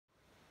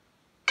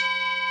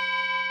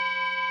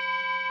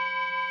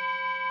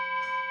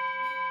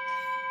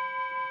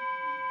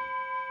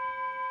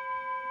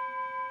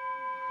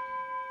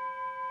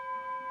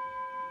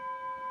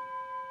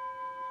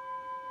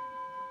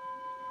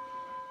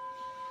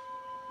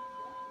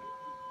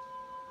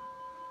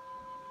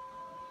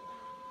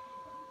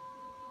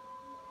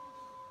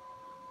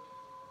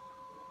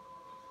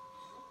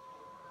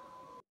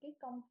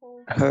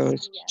her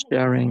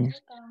sharing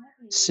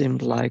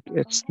seemed like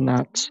it's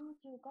not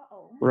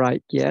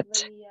right yet.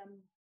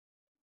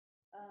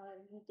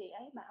 Chị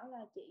ấy bảo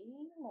là chỉ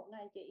một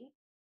ngày chỉ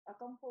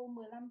công phu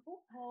 15 phút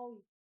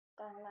thôi,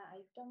 còn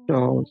lại trong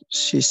So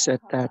she said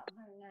hoạt that động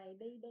hàng ngày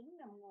đi đứng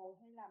nằm ngồi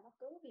hay làm bất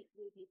cứ việc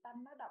gì thì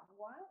tâm nó động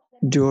quá,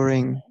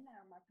 during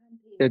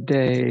the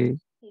day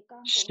thì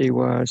con she cũng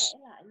was sẻ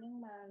lại,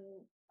 nhưng mà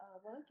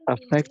với cái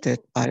affected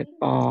by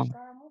all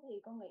thì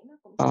con nghĩ nó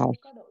cũng of chưa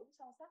có đủ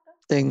sâu sắc đó.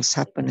 things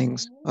happening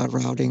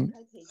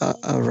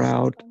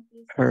around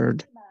her,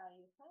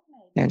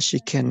 and she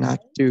cannot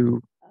do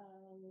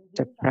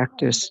the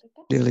practice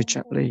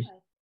diligently.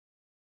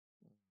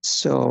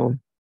 So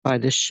by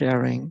this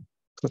sharing,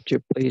 could you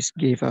please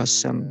give us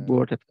some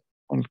word of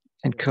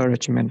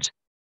encouragement?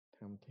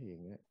 Tham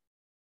thiền á,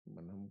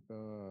 mình không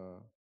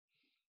có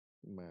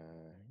mà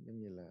giống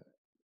như là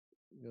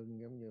ngưng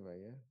giống như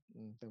vậy á,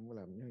 không có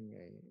làm như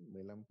ngày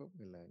 15 phút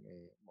hay là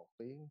ngày 1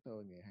 tiếng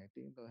thôi, ngày 2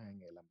 tiếng thôi, 2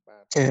 ngày làm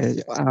 3 tiếng.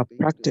 Our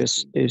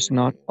practice is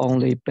not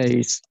only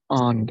based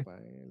on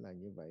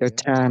the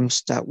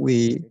times that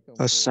we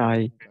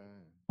assign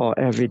for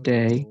every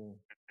day,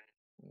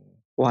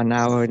 1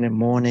 hour in the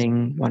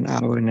morning, 1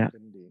 hour in the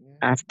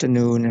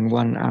afternoon, and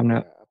 1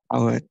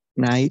 hour at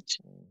night.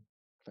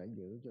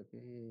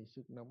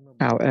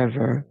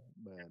 However,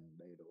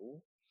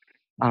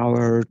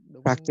 our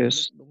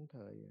practice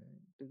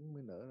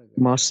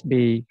must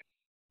be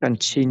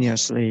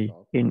continuously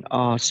in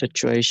all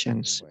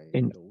situations,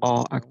 in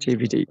all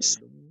activities.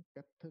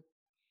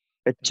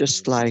 It's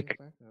just like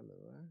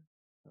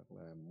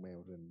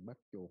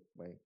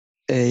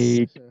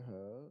a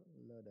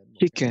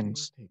chicken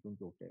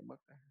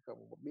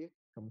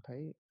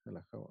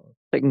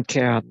taking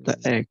care of the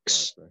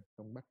eggs.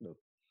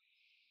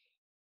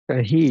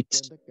 The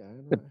heat,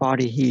 the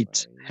body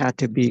heat had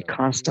to be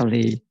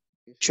constantly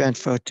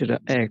transferred to the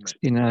eggs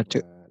in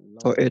order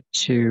for it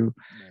to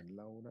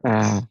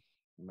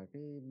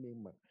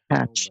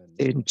hatch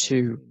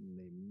into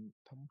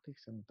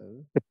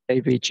the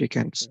baby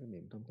chickens.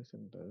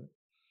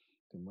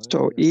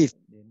 So if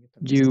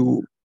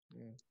you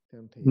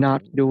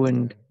not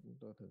doing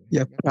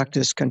your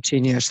practice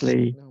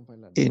continuously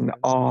in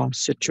all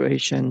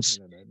situations,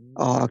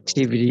 all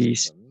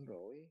activities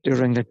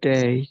during the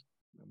day,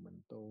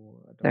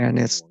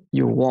 then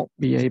you won't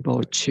be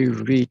able to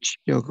reach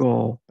your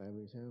goal,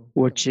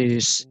 which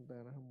is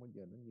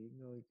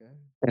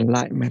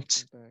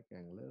enlightenment.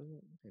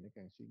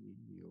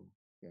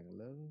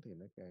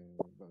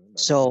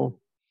 So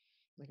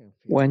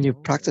when you're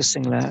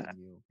practicing that,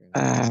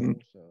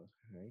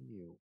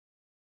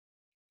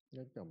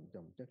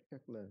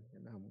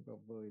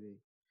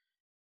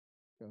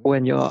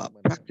 when your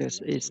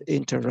practice is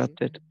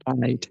interrupted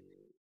by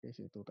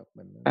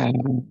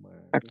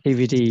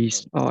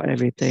activities or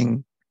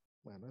everything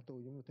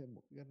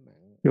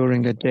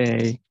during the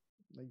day,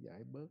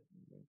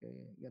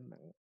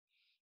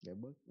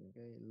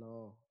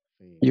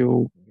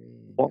 you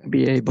won't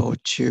be able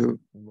to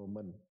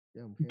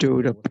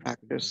do the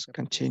practice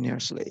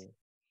continuously.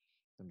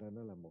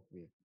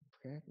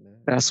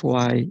 That's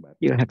why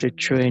you have to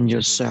train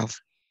yourself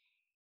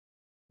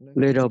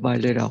little by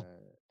little.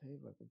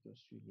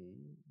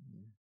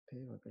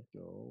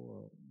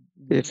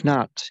 If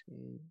not,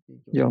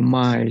 your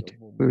mind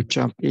will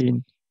jump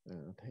in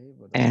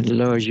and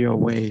lure you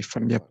away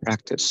from your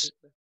practice,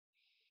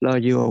 lure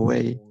you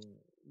away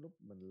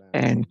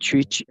and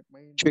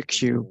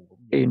trick you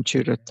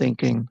into the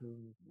thinking,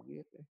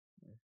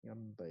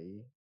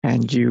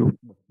 and you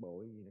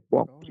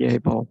won't be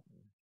able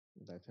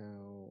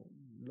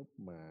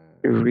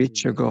to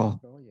reach your goal.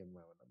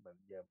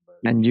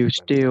 And you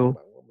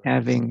still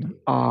having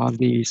all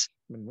these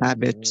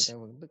habits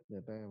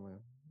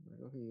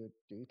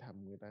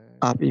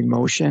of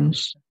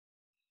emotions,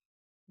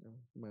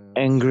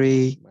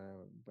 angry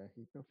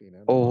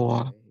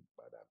or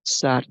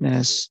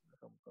sadness,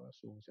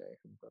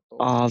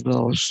 all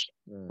those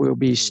will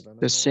be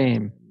the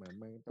same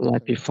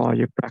like before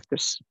you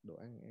practice.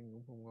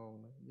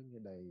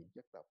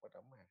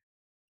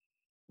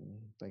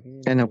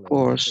 And of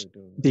course,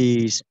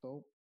 these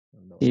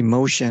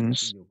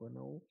emotions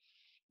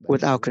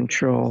without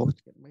control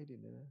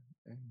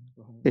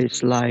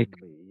is like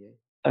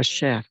a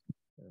chef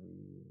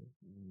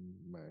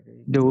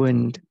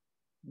doing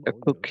the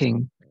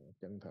cooking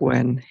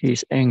when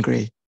he's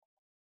angry.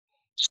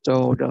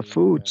 So the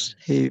foods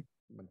he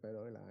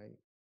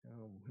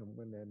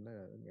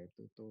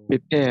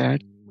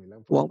prepared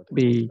won't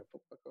be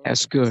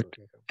as good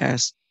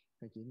as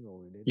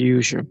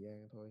usual.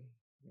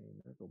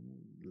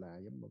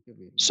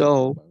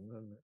 So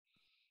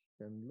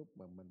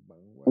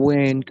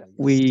when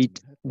we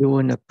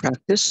doing a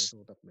practice,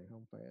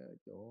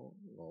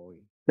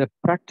 the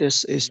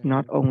practice is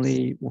not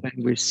only when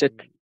we sit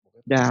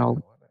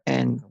down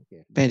and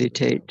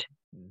meditate.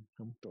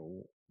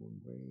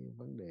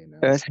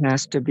 It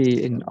has to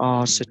be in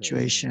all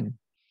situations.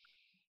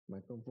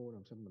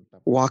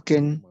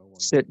 Walking,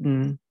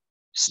 sitting,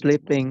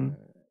 sleeping,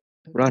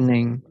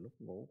 running,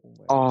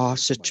 or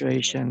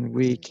situation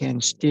we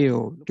can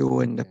still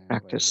do in the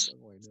practice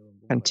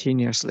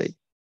continuously.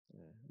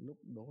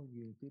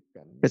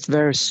 It's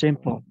very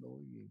simple.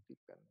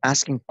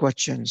 Asking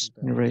questions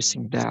and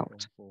raising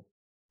doubt.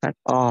 That's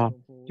all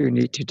you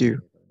need to do.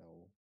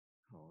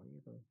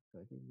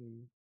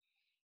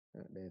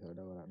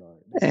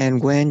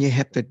 And when you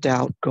have the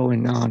doubt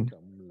going on,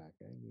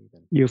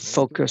 you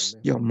focus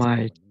your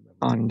mind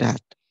on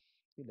that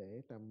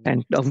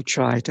and don't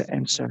try to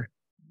answer.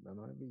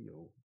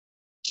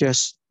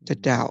 Just the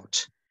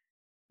doubt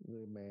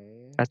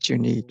that you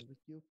need.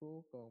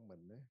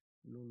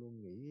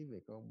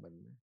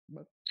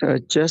 So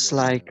just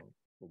like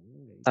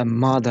a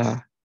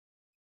mother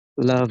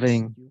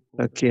loving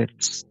her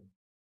kids,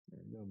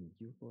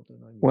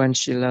 when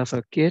she loves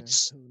her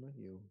kids,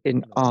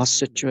 in all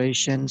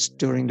situations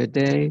during the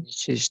day,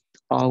 she's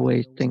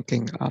always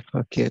thinking of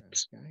her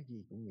kids.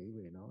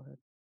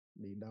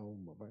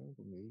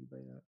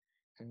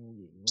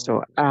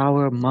 So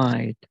our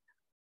mind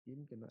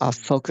are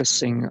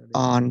focusing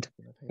on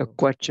the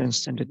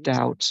questions and the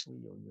doubts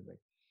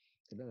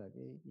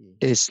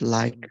is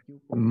like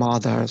a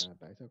mother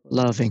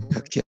loving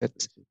her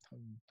kids.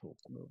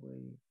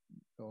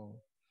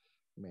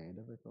 Mẹ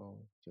đối với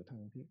con, sự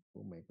thân thiết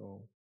của mẹ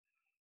con,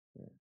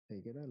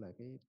 thì cái đó là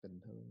cái tình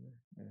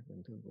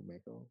thương của mẹ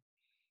con.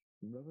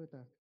 Đối với ta,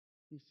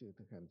 cái sự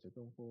thực hành sự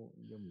công phu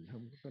do mình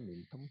không có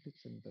niệm thống thiết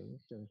sinh tử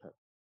chân thật,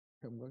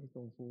 không có cái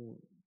công phu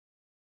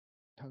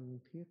thân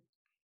thiết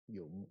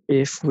dụng.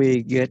 If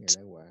we get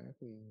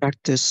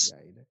practice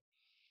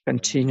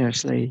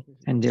continuously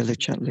and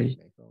diligently,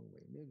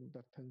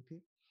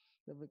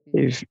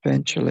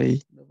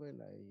 eventually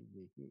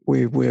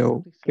we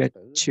will get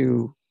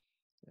to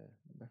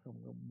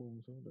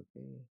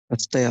a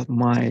state of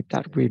mind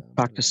that we're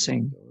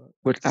practicing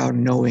without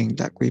knowing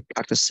that we're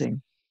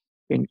practicing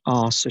in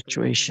all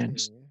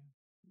situations,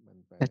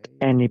 at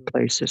any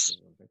places.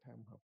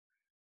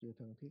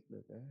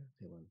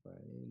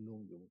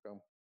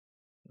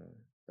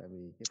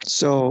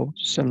 So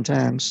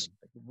sometimes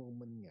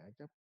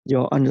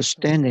your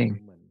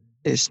understanding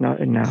is not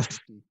enough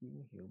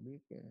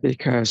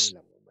because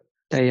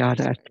they are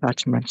the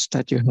attachments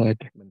that you had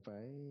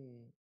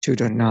to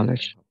the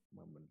knowledge.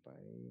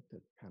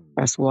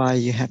 That's why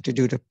you have to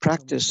do the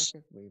practice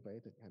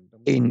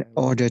in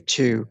order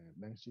to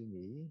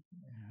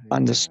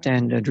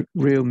understand the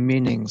real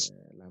meanings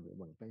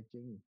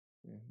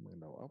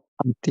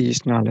of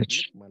these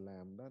knowledge.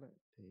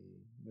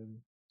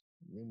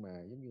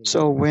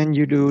 So when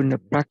you do the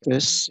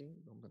practice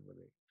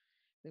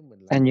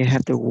and you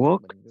have to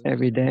work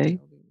every day,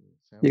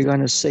 you're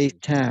going to save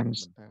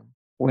times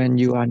when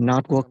you are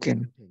not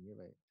working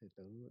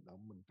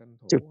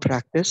to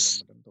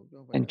practice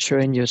and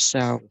train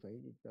yourself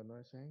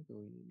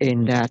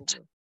in that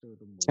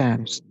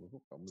times.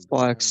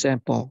 For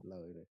example,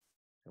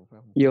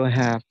 you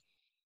have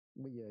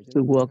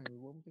to work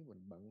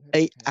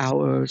 8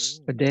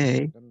 hours a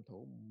day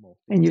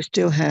and you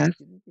still have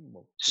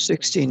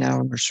 16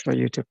 hours for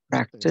you to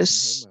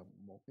practice,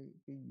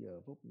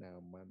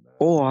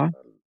 or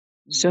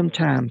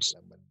sometimes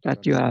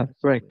that you have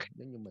break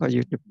for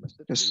you to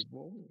practice.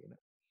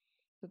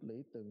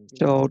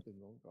 So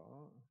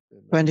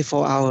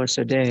 24 hours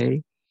a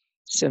day,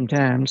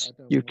 sometimes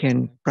you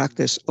can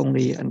practice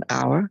only an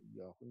hour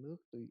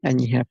and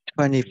you have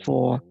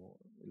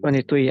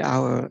 23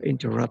 hours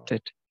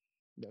interrupted.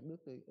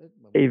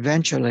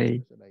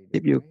 Eventually,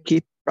 if you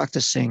keep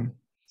practicing,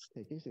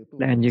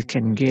 then you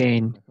can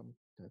gain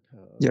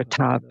your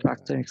time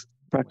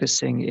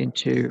practicing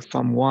into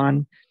from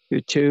 1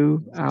 to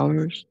 2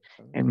 hours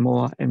and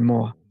more and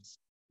more.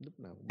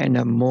 And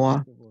the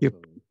more you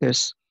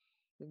practice,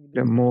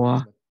 the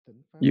more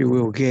you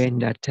will gain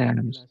that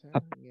time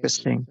of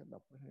practicing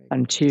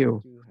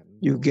until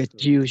you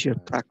get used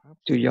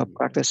to your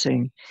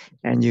practicing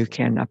and you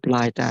can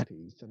apply that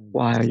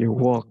while you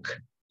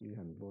work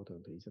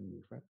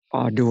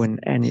or doing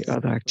any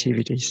other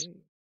activities.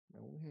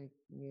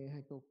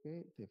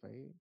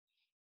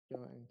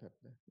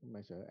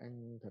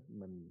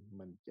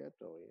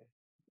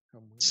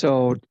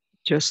 So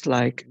just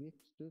like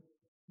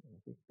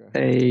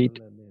a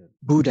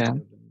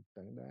Buddha,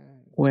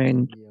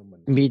 when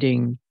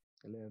meeting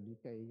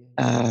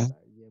a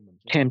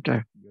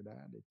tempter,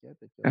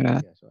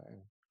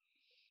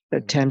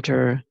 the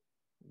tempter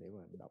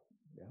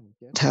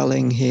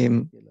telling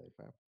him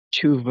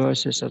 2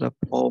 verses of the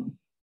poem,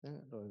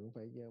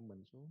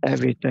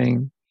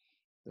 everything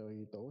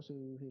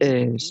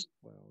is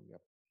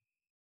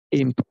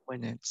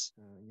impermanence.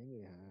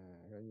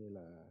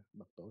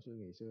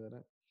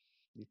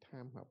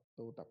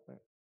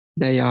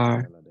 They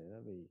are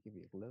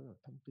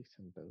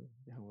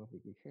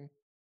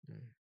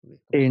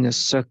in a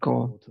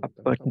circle of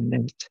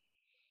pertinent.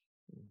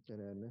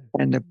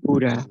 And the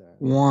Buddha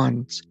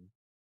wants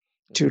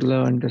to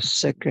learn the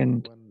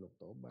second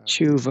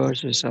 2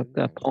 verses of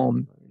the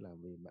poem.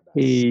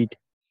 He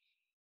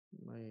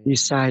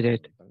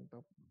decided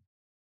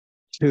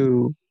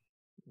to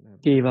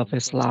give up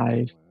his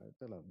life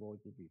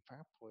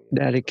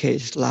dedicate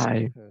his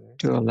life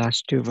to the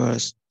last two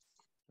verses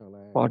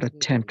for the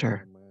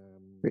tempter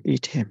to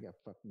eat him. gặp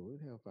Phật, đuổi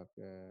theo Phật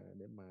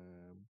để mà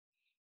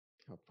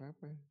học pháp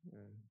á,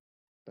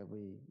 tại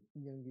vì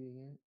nhân duyên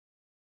á,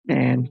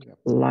 And muốn gặp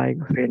like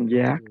mà Huyền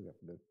Giác, chưa gặp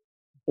được.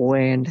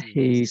 when Duyên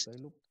he tới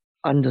lúc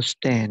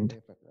understand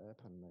Phật ở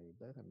thành này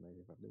tới thành này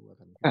thì Phật đi qua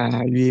thành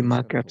khác, Duy tranh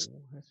Market thủ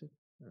hết sức,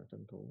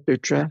 tranh thủ.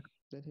 Sutra,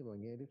 Đến khi mà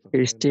nghe Đức Phật he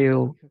nói still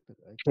vị khất thực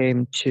ở chợ,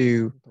 came to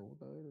tranh thủ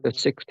tới the luôn,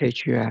 sixth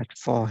patriarch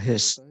for tranh thủ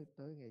his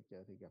tới ngay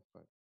chợ thì gặp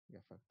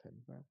Phật thỉnh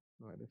pháp.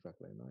 Rồi Đức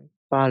Phật lại nói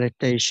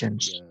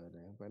validations giờ này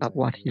không phải of là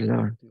what he giờ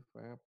learned. thuyết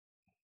pháp,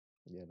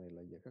 giờ này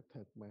là giờ khất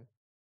thực mà.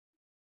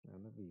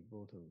 Nó vì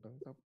vô thường tấn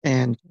tốc.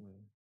 And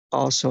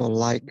also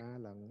like 3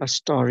 lần a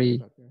story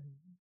Phật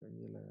coi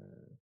như là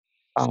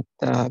of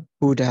the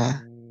Buddha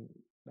không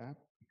đáp,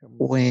 không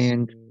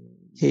when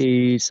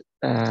he's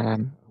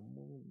không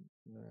muốn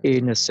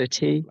in a đáp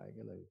city lại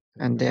cái lời thỉnh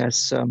and cầu there's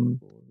some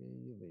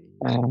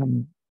của cái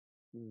vị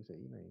cư sĩ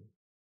này.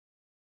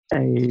 a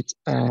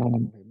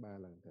Phải 3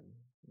 lần thỉnh,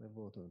 nó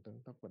vô thường tấn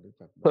tốc và Đức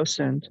Phật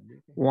person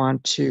want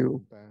to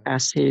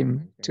ask him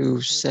to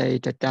say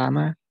the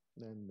Dharma,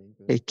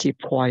 they keep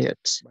quiet.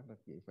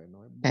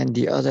 And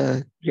the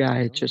other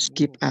guy just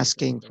keep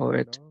asking for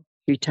it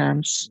 3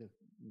 times.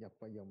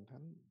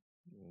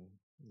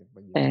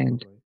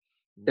 And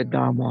the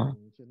Dharma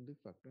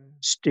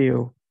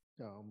still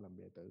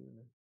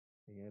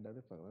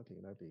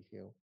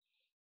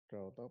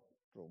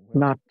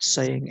not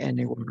saying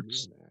any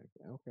words.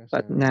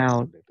 But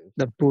now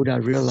the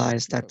Buddha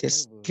realized that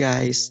this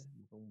guy's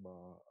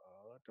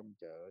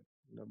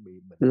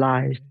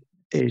life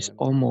is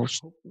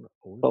almost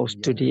close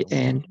to the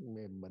end.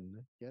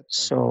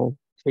 So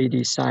he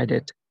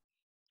decided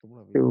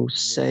to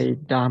say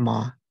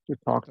Dharma, to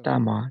talk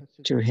Dharma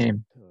to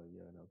him.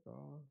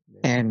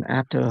 And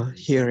after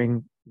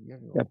hearing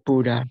the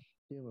Buddha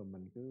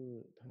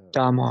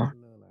Dharma,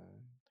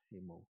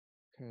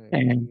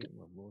 and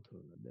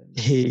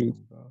he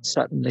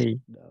suddenly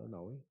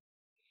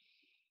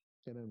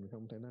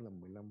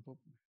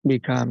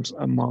becomes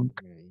a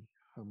monk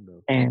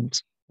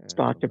and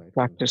start to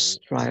practice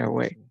right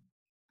away.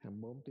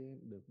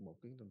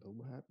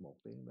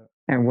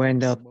 And when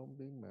the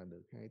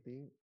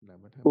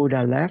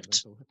Buddha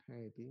left,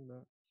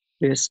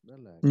 these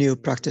new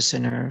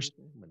practitioners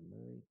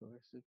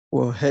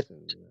were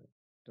hit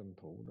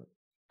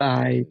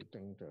by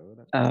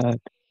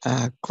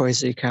a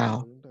crazy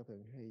cow,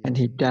 and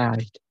he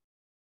died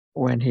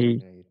when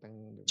he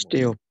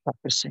still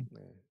practicing.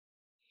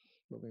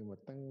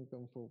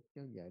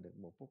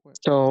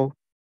 So,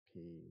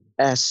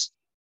 as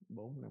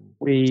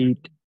we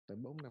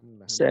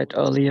said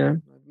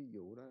earlier,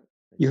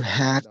 you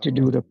have to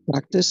do the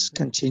practice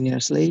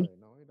continuously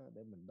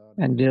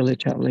and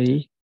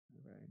diligently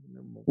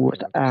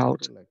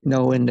without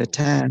knowing the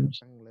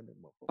times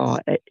or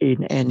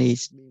in any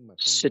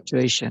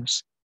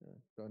situations.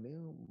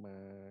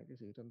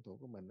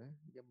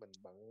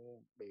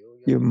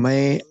 You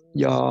may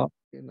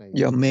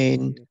your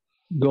main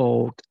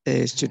goal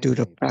is to do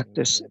the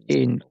practice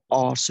in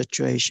all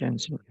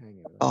situations,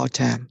 all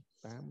time.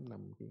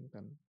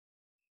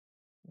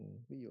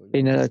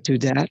 In order to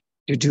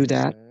do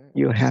that,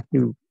 you have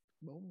to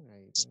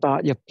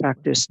start your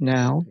practice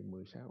now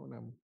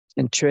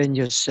and train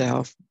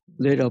yourself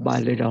little by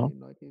little,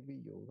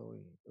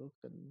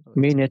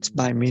 minutes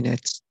by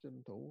minutes,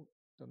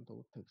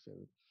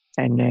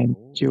 and then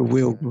you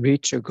will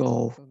reach a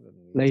goal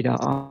later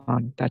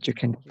on that you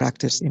can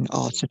practice in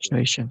all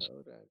situations.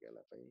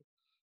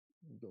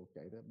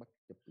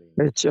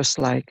 It's just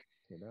like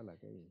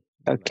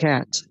a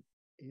cat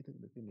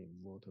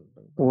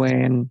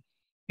when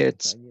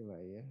it's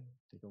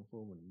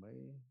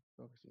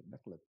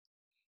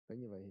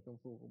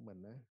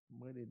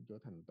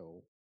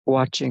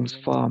watching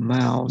for a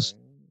mouse,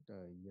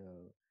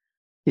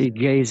 he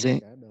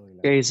gazing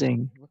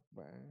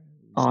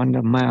on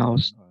the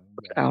mouse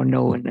without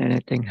knowing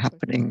anything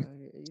happening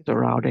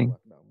surrounding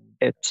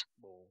it.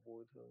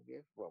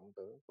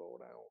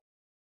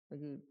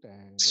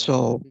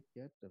 So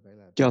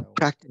your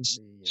practice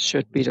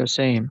should be the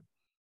same.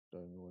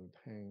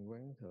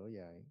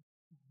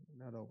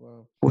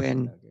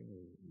 When,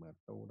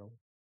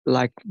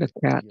 like the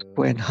cat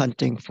when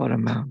hunting for the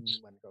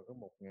mouse.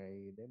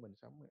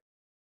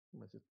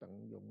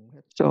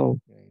 So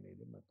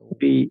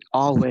we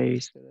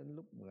always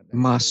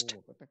must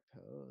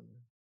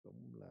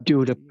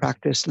do the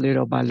practice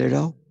little by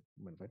little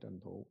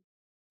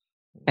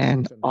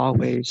and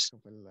always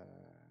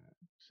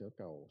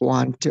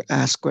want to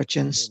ask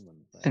questions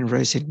and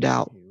raising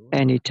doubt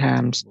any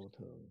times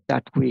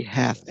that we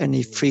have,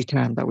 any free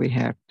time that we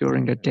have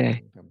during the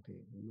day.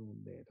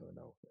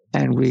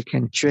 And we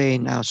can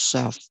train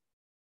ourselves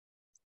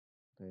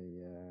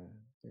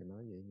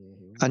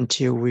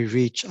until we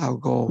reach our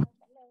goal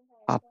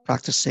of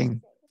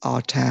practicing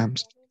all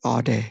times,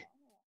 all day.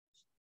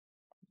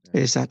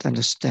 Is that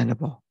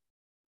understandable?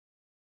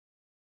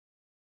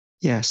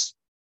 Yes.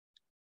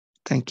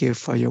 Thank you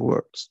for your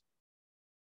words.